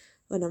that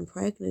when I'm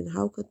pregnant?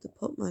 How could they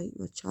put my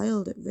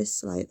child at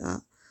risk like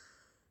that?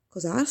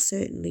 Because I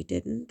certainly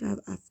didn't.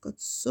 I've got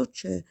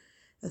such a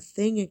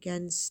thing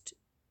against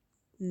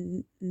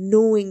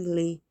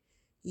knowingly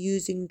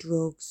using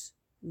drugs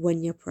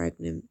when you're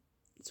pregnant.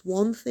 It's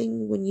one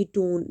thing when you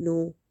don't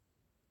know,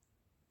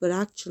 but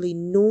actually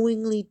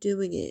knowingly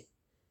doing it,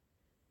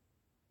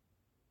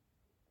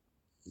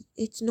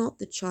 it's not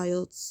the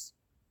child's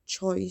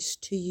choice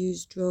to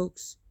use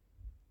drugs.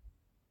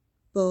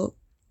 But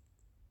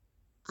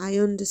I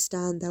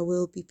understand there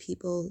will be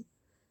people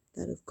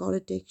that have got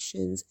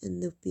addictions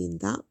and they've been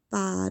that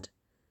bad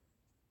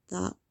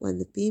that when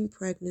they've been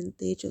pregnant,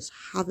 they just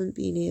haven't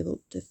been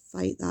able to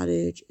fight that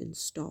urge and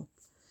stop.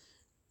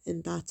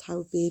 And that's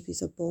how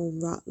babies are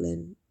born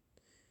rattling.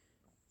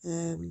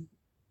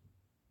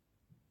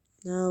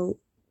 Now,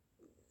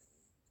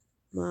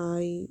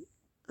 I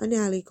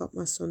nearly got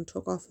my son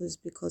took off us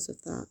because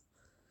of that.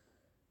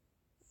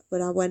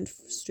 But I went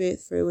straight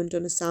through and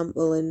done a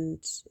sample,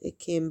 and it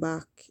came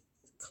back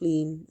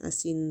clean. I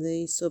seen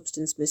the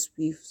substance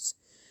misuse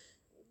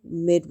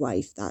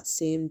midwife that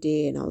same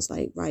day, and I was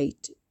like,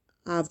 right,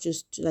 I've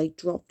just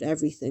dropped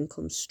everything,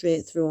 come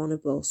straight through on a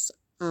bus.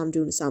 I'm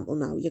doing a sample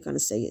now, you're gonna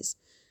see it.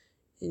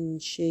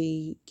 And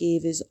she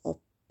gave us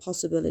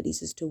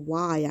possibilities as to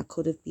why I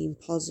could have been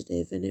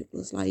positive, and it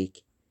was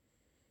like,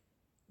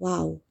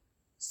 wow,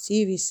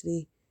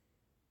 seriously,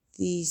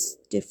 these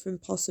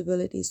different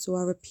possibilities. So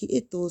I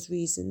repeated those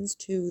reasons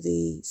to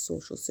the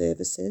social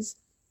services,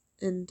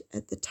 and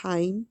at the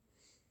time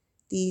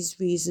these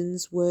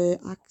reasons were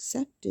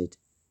accepted.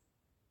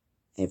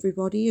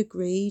 Everybody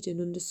agreed and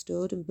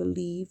understood and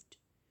believed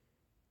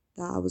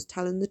that I was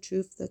telling the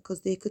truth,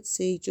 because they could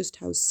see just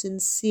how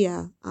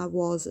sincere I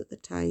was at the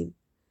time,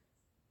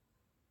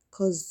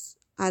 because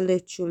I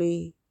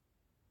literally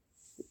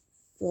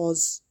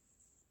was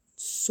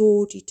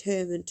so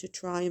determined to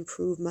try and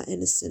prove my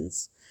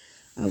innocence.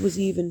 I was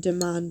even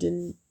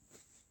demanding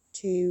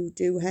to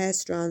do hair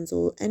strands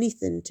or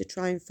anything to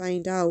try and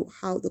find out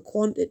how the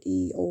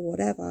quantity or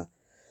whatever.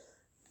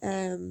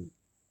 And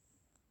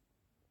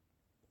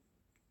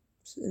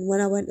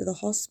when I went to the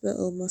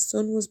hospital, my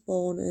son was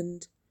born,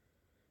 and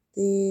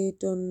they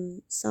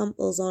done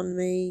samples on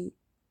me,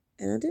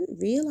 and I didn't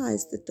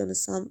realise they'd done a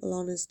sample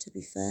on us, to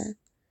be fair.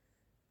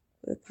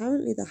 But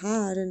apparently they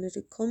had, and it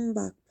had come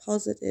back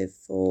positive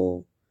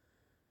for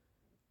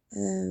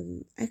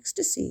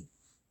ecstasy.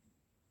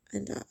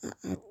 And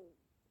I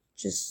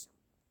just,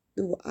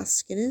 they were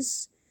asking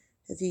us,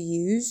 have you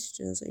used?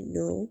 And I was like,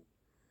 no.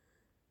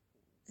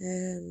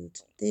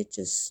 And they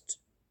just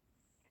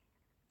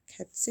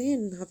kept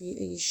saying, are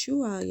you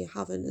sure you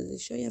haven't? Are you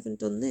sure you haven't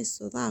done this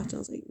or that? And I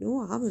was like,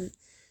 no, I haven't.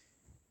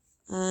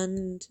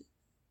 And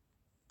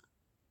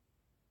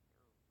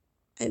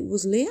it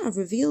was later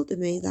revealed to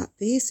me that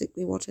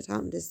basically what had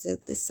happened is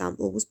that this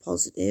sample was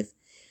positive,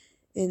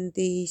 and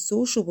the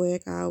social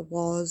worker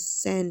was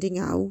sending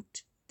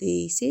out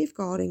the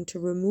safeguarding to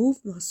remove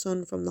my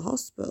son from the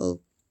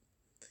hospital.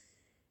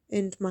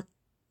 And my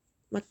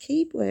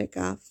key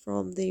worker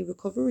from the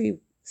recovery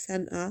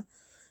centre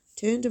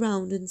turned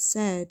around and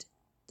said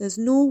there's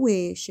no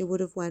way she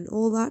would have went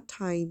all that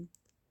time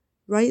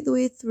right the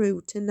way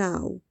through to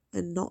now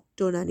and not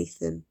done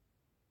anything.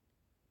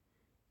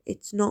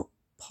 It's not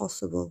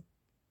possible.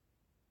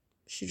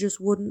 She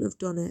just wouldn't have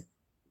done it.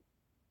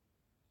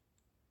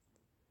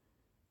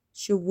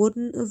 She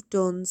wouldn't have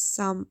done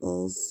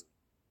samples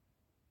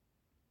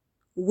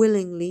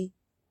willingly,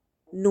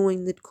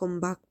 knowing they'd come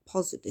back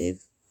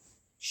positive.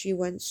 She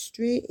went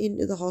straight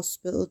into the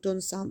hospital,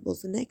 done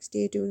samples. The next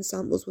day doing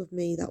samples with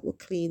me that were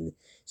clean,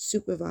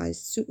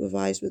 supervised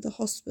with the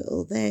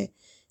hospital.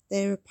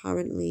 They're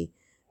apparently,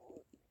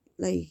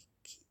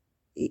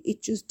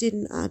 it just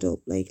didn't add up.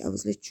 I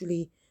was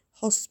literally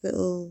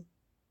hospital,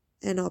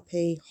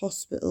 NRP,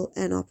 hospital,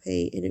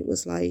 NRP, and it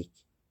was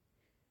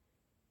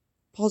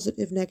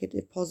positive,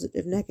 negative,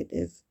 positive,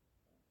 negative.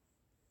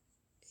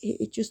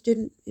 It just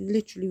didn't, and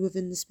literally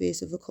within the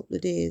space of a couple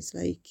of days,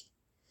 a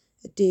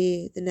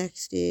day, the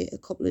next day, a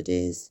couple of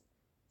days,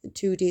 and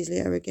 2 days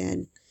later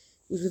again.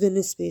 It was within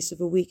the space of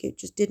a week. It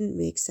just didn't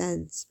make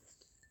sense.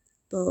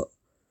 But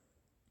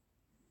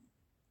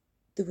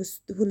they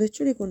were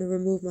literally going to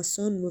remove my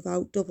son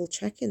without double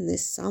checking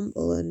this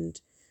sample,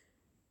 and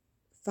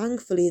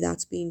thankfully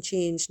that's been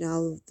changed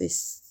now.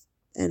 This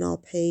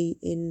NRP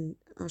in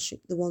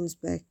the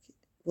Wandsbek,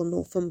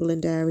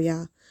 Northumberland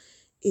area,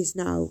 is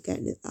now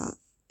getting at that.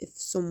 If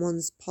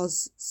someone's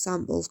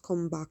samples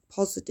come back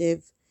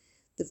positive,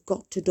 they've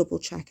got to double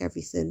check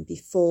everything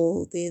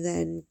before they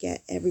then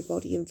get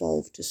everybody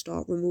involved to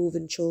start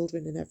removing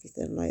children and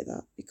everything like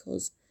that,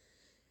 because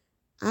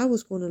I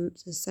was going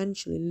to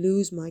essentially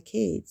lose my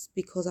kids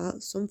because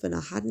of something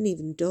I hadn't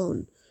even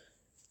done.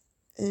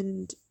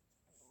 And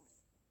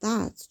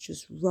that's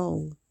just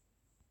wrong.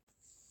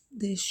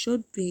 They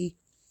should be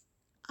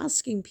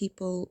asking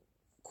people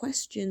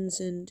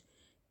questions and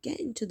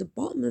getting to the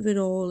bottom of it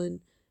all, and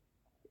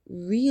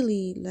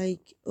really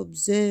like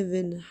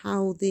observing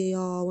how they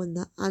are when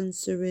they're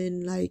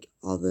answering. Like,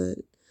 are they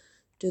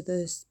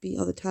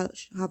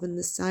having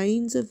the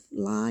signs of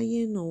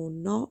lying or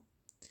not?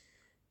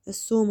 There's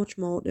so much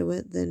more to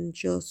it than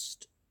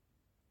just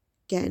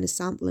getting a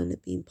sample and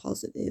it being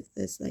positive.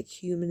 There's like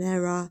human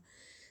error.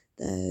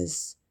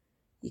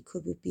 You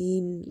could have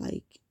been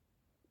like,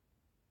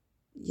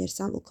 your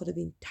sample could have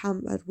been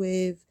tampered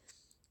with.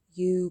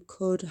 You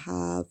could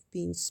have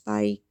been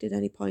spiked at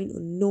any point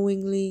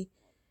unknowingly.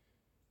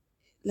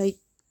 Like,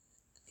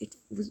 it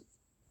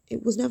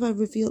was never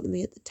revealed to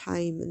me at the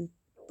time,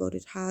 but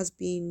it has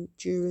been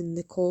during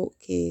the court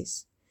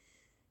case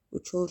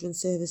with Children's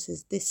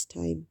Services this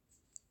time,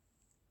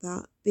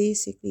 that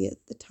basically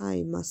at the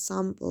time my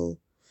sample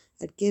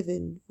had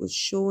given was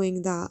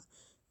showing that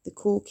the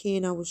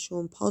cocaine I was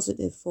shown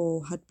positive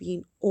for had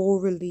been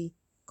orally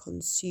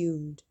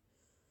consumed.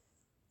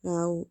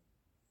 Now,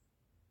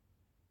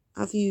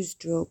 I've used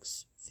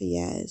drugs for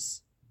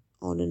years,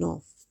 on and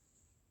off,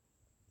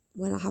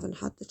 when I haven't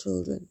had the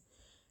children.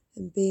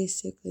 And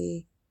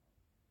basically,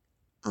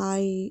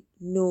 I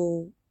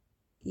know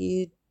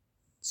you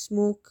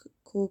smoke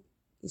coke,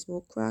 you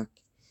smoke crack,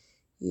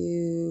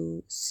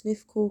 you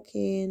sniff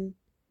cocaine,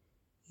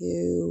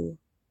 you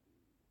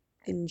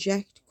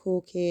inject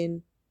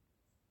cocaine.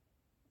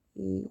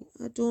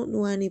 I don't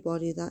know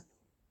anybody that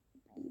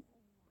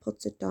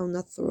puts it down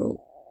their throat.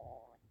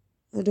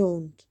 I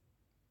don't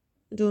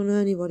know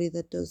anybody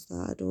that does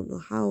that. I don't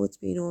know how it's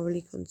been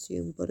orally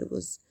consumed, but it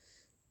was,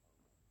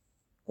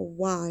 or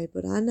why,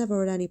 but I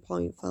never at any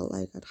point felt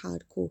like I'd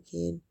had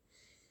cocaine.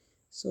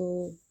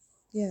 So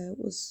yeah, it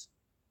was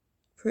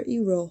pretty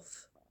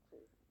rough,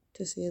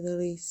 to say the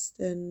least,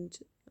 and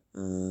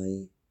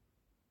I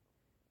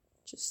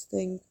just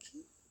think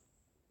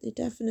they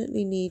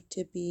definitely need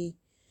to be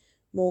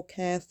more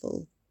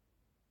careful,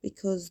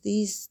 because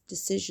these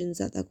decisions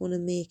that they're going to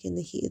make in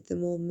the heat of the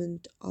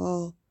moment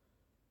are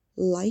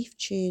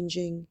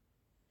life-changing.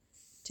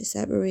 To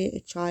separate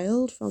a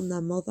child from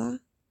their mother,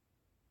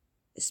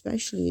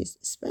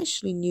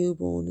 especially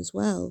newborn as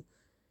well,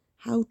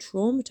 how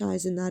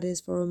traumatizing that is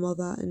for a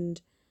mother,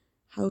 and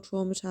how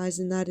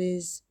traumatizing that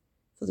is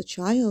for the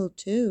child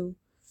too,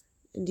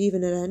 and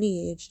even at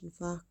any age, in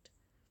fact.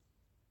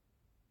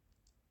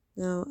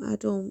 Now, I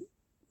don't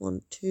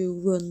want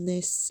to run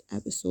this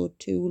episode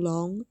too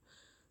long,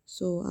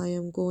 so I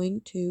am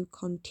going to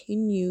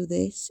continue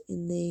this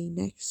in the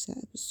next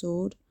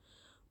episode.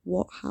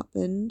 What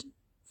happened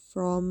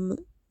from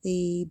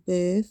the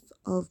birth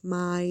of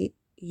my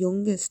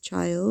youngest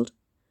child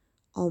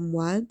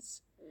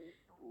onwards,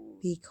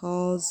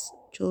 because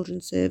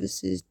Children's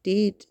Services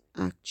did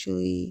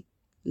actually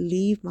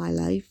leave my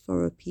life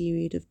for a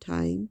period of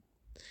time,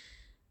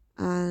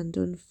 and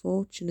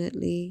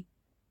unfortunately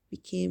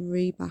became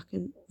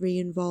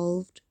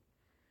re-involved,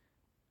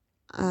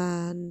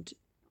 and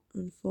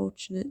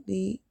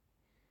unfortunately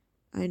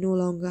I no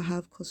longer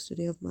have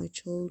custody of my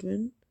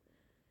children.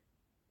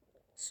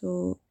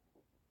 So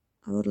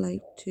I would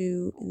like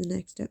to, in the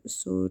next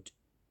episode,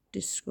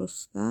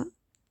 discuss that.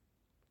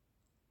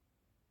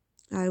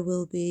 I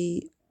will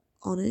be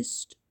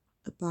honest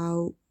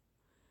about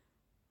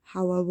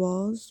how I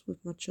was with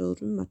my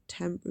children, my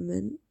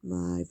temperament,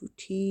 my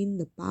routine,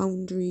 the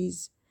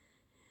boundaries,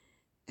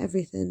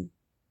 everything.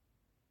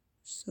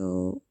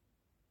 So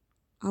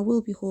I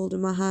will be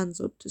holding my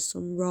hands up to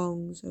some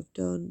wrongs I've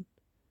done,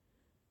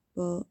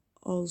 but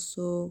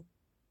also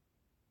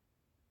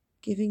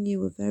giving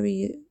you a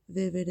very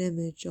vivid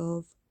image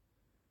of,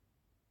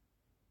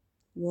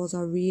 was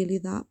I really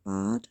that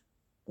bad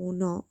or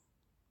not?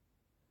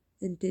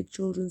 And did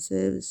Children's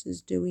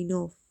Services do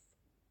enough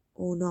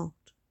or not?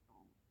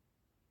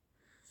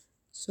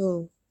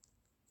 So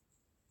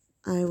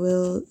I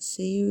will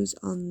see you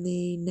on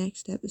the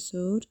next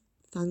episode.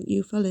 Thank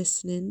you for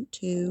listening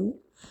to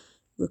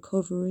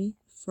Recovery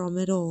from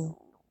It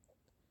All.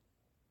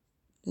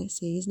 Let's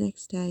see you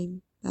next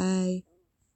time. Bye.